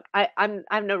I'm not I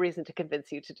have no reason to convince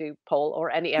you to do pole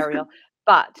or any aerial,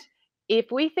 but if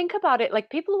we think about it, like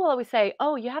people will always say,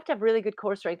 "Oh, you have to have really good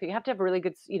core strength, or you have to have really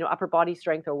good, upper body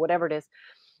strength or whatever it is."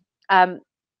 Um,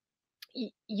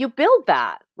 you build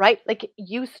that, right? Like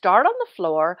you start on the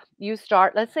floor, you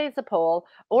start, let's say it's a pole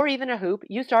or even a hoop,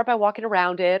 you start by walking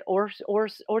around it or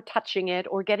touching it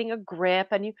or getting a grip,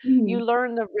 and you Mhm.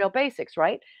 learn the real basics,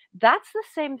 right? That's the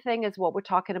same thing as what we're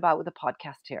talking about with the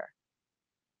podcast here.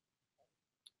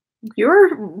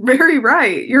 You're very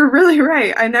right. You're really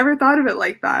right. I never thought of it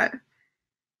like that.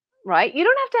 Right? You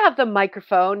don't have to have the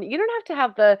microphone. You don't have to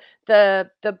have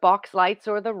the box lights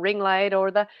or the ring light or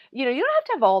you don't have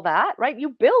to have all that, right? You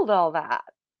build all that.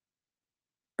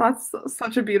 That's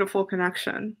such a beautiful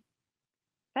connection.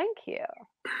 Thank you.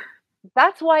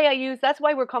 That's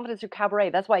why we're confidence through cabaret.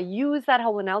 That's why I use that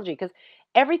whole analogy, because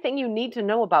everything you need to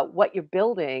know about what you're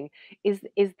building is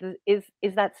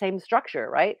that same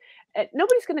structure, right?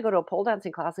 Nobody's going to go to a pole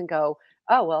dancing class and go,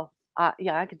 oh well,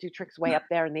 yeah, I could do tricks way up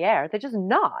there in the air. They're just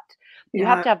not. You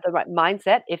have Yeah, to have the right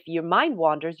mindset. If your mind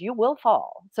wanders, you will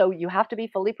fall. So you have to be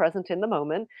fully present in the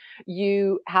moment.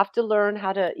 You have to learn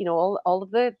how to, all of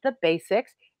the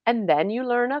basics, and then you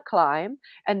learn a climb,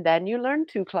 and then you learn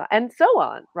to climb, and so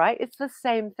on, right? It's the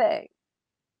same thing.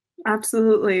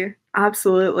 absolutely.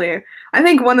 Absolutely. I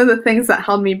think one of the things that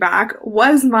held me back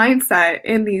was mindset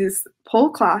in these pole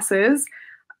classes.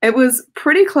 It was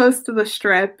pretty close to the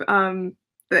strip.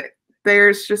 That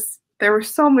there were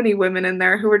so many women in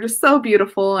there who were just so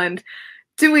beautiful and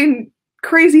doing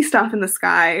crazy stuff in the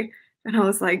sky. And I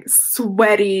was like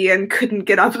sweaty and couldn't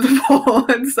get up the pole.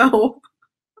 And so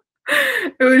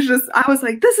it was just, I was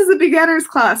like, this is a beginner's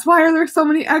class. Why are there so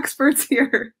many experts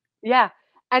here? Yeah.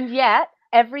 And yet,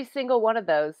 every single one of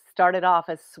those started off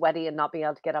as sweaty and not being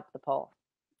able to get up the pole.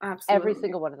 Every Absolutely.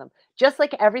 single one of them. Just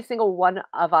like every single one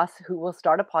of us who will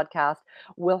start a podcast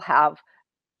will have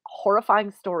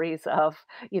horrifying stories of,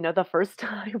 the first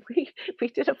time we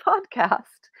did a podcast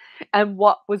and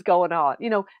what was going on,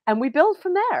 and we build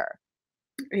from there.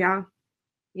 Yeah.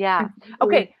 Yeah. Exactly.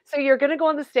 Okay. So you're going to go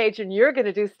on the stage and you're going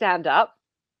to do stand up.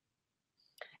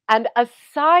 And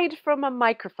aside from a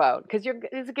microphone, because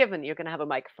it's a given you're going to have a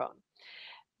microphone.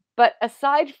 But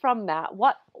aside from that,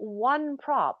 what one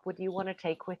prop would you want to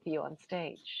take with you on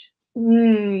stage?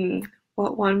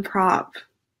 What one prop?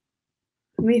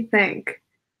 Let me think.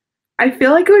 I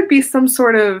feel like it would be some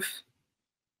sort of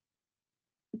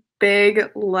big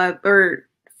leather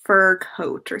fur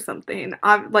coat or something.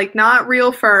 Like not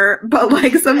real fur, but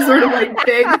like some sort of like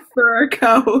big fur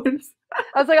coat.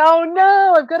 I was like, oh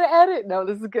no, I've got to edit. No,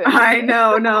 this is good. I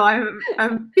know, no,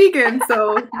 I'm vegan,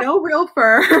 so no real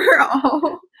fur at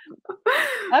all.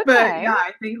 But Okay. yeah,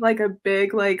 I think like a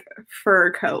big like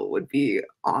fur coat would be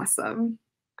awesome.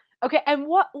 Okay. And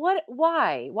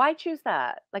why choose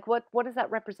that? Like, what does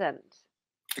that represent?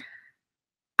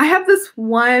 I have this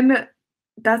one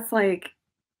that's like,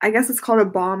 I guess it's called a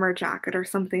bomber jacket or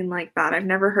something like that. I've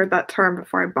never heard that term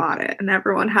before I bought it, and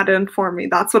everyone had to inform me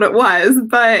that's what it was.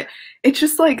 But it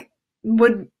just like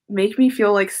would make me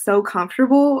feel like so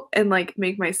comfortable and like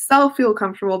make myself feel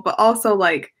comfortable, but also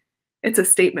like it's a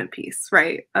statement piece,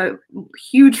 right? A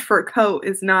huge fur coat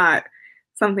is not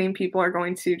something people are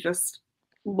going to just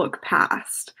look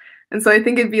past. And so I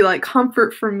think it'd be like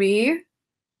comfort for me,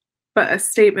 but a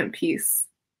statement piece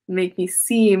make me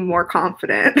seem more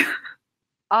confident.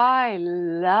 I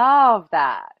love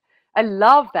that. I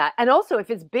love that. And also, if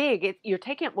it's big, you're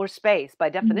taking up more space by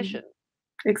definition,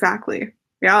 Exactly.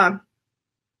 Yeah.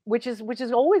 which is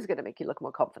always going to make you look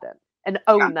more confident and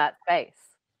Yeah. own that space.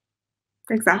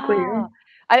 Exactly. Ah,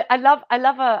 I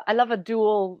love a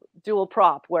dual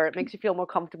prop where it makes you feel more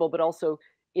comfortable, but also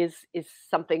is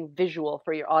something visual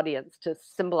for your audience to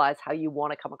symbolize how you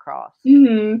want to come across.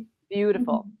 Mm-hmm.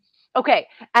 Beautiful. Okay,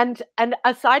 and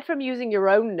aside from using your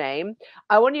own name,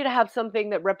 I want you to have something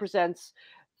that represents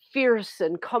fierce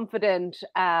and confident,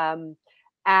 and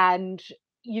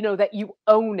that you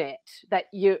own it. That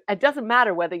it doesn't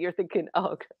matter whether you're thinking,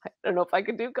 oh, I don't know if I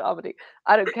can do comedy.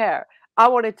 I don't care. I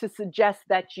wanted to suggest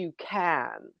that you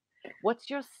can. What's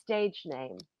your stage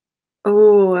name?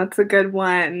 Oh, that's a good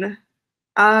one.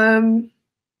 I've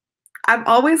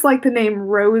always liked the name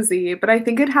Rosie, but I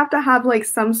think it'd have to have like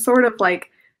some sort of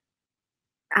like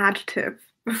adjective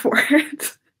before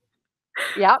it.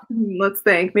 Yeah. Let's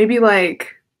think. Maybe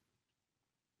like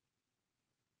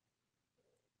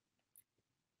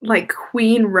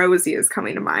Queen Rosie is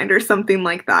coming to mind or something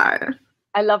like that.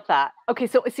 I love that. Okay,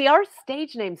 so see, our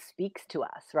stage name speaks to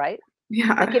us, right?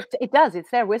 Yeah. Like it does.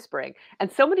 It's there whispering.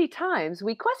 And so many times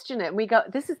we question it and we go,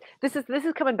 this is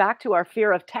coming back to our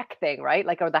fear of tech thing, right?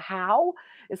 Like, or the how.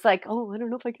 It's like, oh, I don't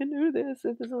know if I can do this.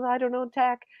 This is, I don't know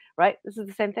tech, right? This is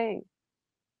the same thing.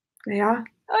 Yeah.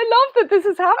 I love that this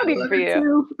is happening for you.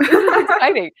 Too. This is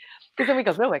exciting. Because then we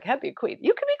go, no, I can't be a queen.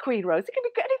 You can be Queen Rose. You can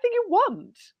be anything you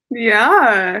want.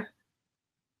 Yeah.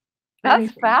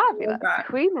 That's fabulous.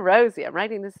 Queen Rosie. I'm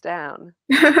writing this down.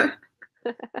 I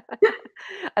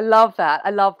love that.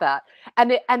 I love that.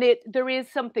 And there is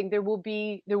something, there will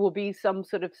be some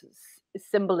sort of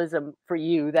symbolism for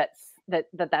you that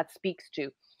speaks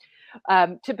to.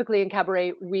 Typically in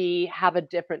cabaret, we have a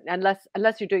different, unless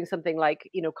you're doing something like,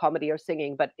 comedy or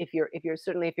singing, but if you're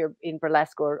in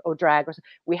burlesque or drag,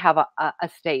 we have a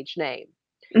stage name.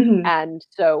 Mm-hmm. And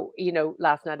so,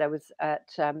 last night I was at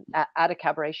a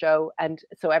cabaret show, and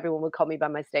so everyone would call me by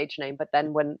my stage name. But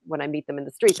then when I meet them in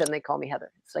the street, then they call me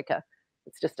Heather. It's like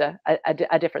it's just a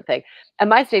different thing. And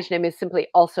my stage name is simply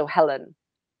also Helen,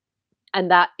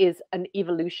 and that is an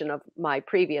evolution of my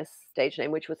previous stage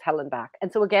name, which was Helen Back.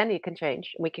 And so again, it can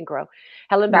change and we can grow.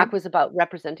 Helen Back was about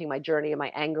representing my journey and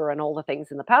my anger and all the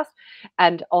things in the past,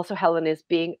 and also Helen is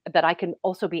being that I can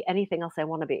also be anything else I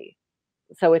want to be.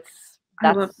 So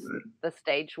that's the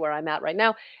stage where I'm at right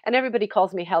now. And everybody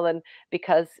calls me Helen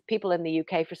because people in the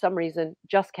UK, for some reason,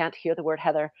 just can't hear the word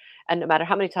Heather. And no matter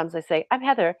how many times I say, I'm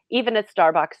Heather, even at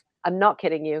Starbucks, I'm not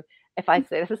kidding you. If I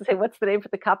say, what's the name for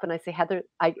the cup? And I say Heather,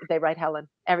 they write Helen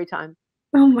every time.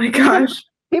 Oh my gosh.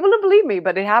 People don't believe me,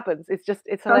 but it happens. It's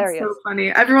hilarious. That's so funny.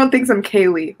 Everyone thinks I'm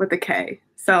Kayleigh with a K.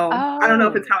 So I don't know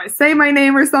if it's how I say my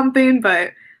name or something,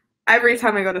 but every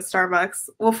time I go to Starbucks,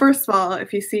 well, first of all,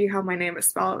 if you see how my name is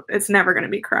spelled, it's never going to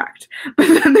be correct.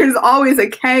 But then there's always a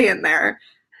K in there,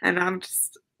 and I'm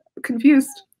just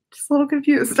confused, just a little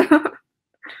confused.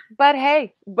 But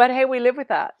hey, we live with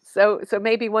that. So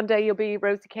maybe one day you'll be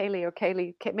Rosie Kayleigh or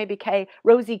Kayleigh, maybe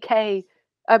Rosie K.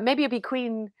 Maybe you'll be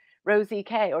Queen Rosie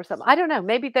K or something. I don't know.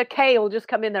 Maybe the K will just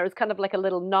come in there as kind of like a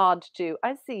little nod to,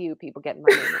 I see you people getting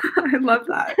my name. I love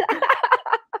that.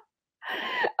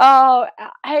 Oh,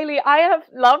 Hayleigh, I have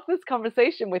loved this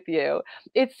conversation with you.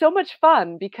 It's so much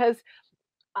fun because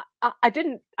I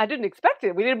didn't expect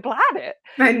it. We didn't plan it.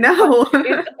 I know.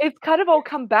 It's kind of all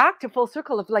come back to full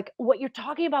circle of like what you're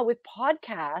talking about with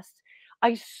podcasts.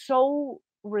 I so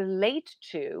relate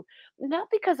to, not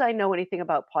because I know anything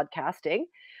about podcasting,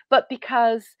 but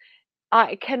because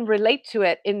I can relate to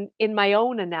it in my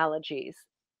own analogies.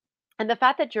 And the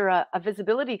fact that you're a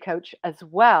visibility coach as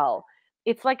well,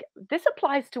 it's like this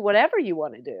applies to whatever you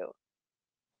want to do.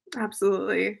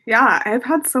 Absolutely. Yeah, I've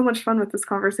had so much fun with this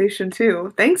conversation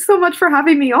too. Thanks so much for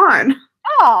having me on.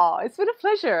 Oh, it's been a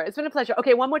pleasure. It's been a pleasure.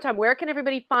 Okay, one more time. Where can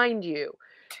everybody find you?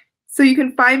 So you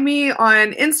can find me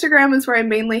on Instagram is where I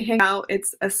mainly hang out.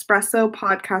 It's Espresso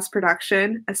Podcast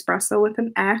Production, Espresso with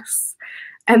an S.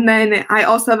 And then I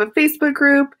also have a Facebook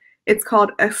group. It's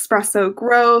called Espresso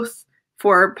Growth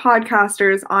for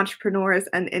podcasters, entrepreneurs,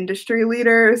 and industry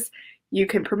leaders. You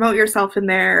can promote yourself in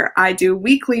there. I do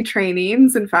weekly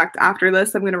trainings. In fact, after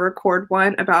this, I'm going to record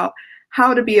one about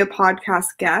how to be a podcast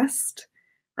guest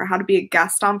or how to be a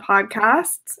guest on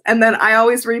podcasts. And then I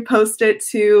always repost it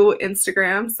to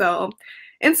Instagram. So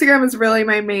Instagram is really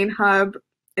my main hub.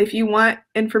 If you want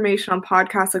information on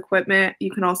podcast equipment,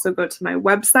 you can also go to my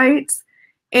website.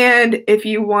 And if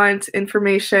you want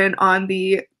information on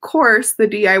the course, the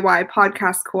DIY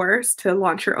podcast course to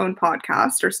launch your own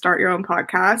podcast or start your own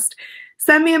podcast,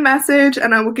 send me a message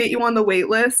and I will get you on the wait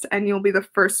list and you'll be the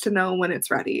first to know when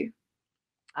it's ready.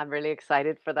 I'm really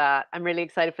excited for that.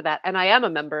 And I am a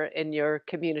member in your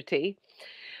community.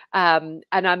 And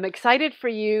I'm excited for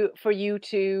you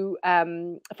to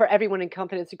for everyone in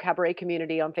Confidence Through Cabaret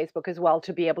community on Facebook as well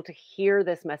to be able to hear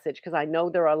this message, because I know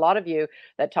there are a lot of you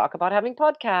that talk about having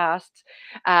podcasts,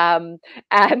 and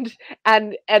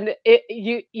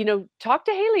you know, talk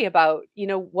to Hayleigh about, you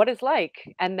know, what it's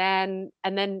like, and then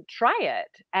try it,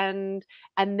 and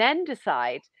then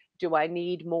decide, do I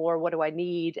need more? What do I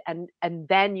need? And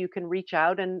then you can reach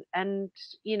out and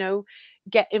you know,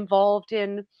 get involved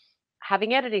in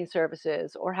having editing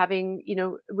services, or having, you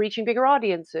know, reaching bigger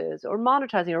audiences, or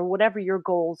monetizing, or whatever your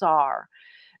goals are.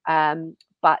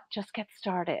 But just get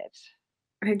started.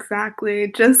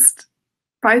 Exactly. Just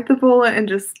bite the bullet and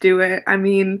just do it. I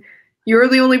mean, you're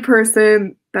the only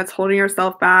person that's holding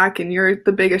yourself back, and you're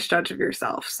the biggest judge of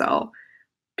yourself. So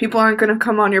people aren't going to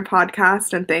come on your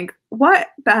podcast and think, what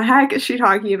the heck is she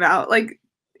talking about? Like,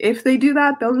 if they do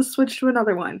that, they'll just switch to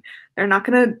another one. They're not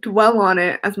going to dwell on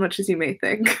it as much as you may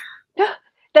think.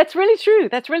 That's really true.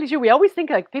 That's really true. We always think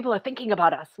like people are thinking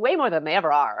about us way more than they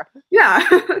ever are. Yeah.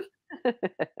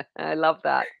 I love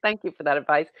that. Thank you for that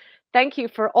advice. Thank you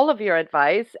for all of your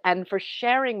advice, and for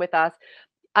sharing with us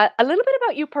a little bit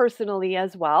about you personally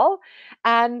as well,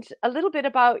 and a little bit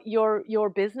about your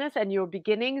business and your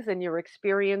beginnings and your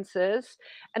experiences.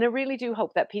 And I really do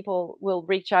hope that people will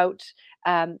reach out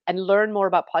and learn more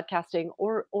about podcasting,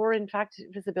 or in fact,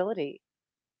 visibility.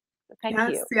 Thank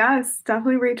you. Yes,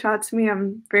 definitely reach out to me.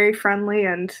 I'm very friendly,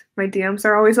 and my DMs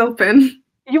are always open.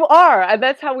 You are, and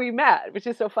that's how we met, which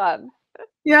is so fun.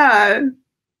 Yeah.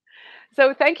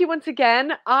 So thank you once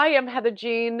again. I am Heather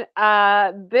Jean.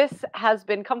 This has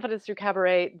been Confidence Through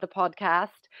Cabaret, the podcast.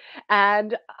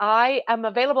 And I am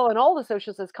available on all the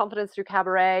socials as Confidence Through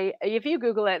Cabaret. If you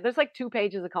Google it, there's like 2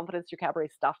 pages of Confidence Through Cabaret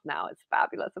stuff now. It's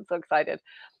fabulous. I'm so excited.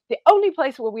 The only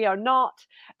place where we are not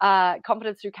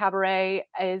Confidence Through Cabaret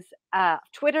is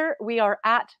Twitter. We are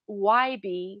at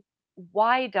YBYWYS.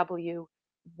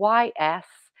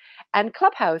 And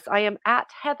Clubhouse, I am at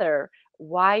Heather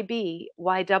YBYWYS.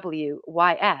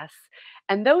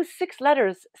 And those 6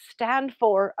 letters stand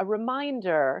for a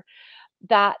reminder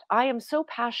that I am so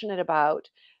passionate about,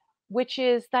 which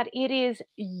is that it is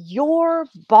your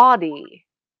body,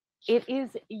 it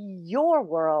is your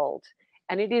world,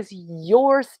 and it is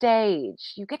your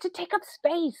stage. You get to take up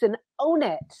space and own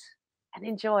it and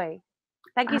enjoy.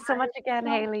 Thank you so much again,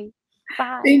 Hayleigh.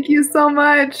 Bye. Thank you so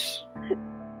much.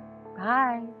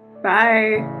 Bye.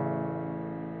 Bye.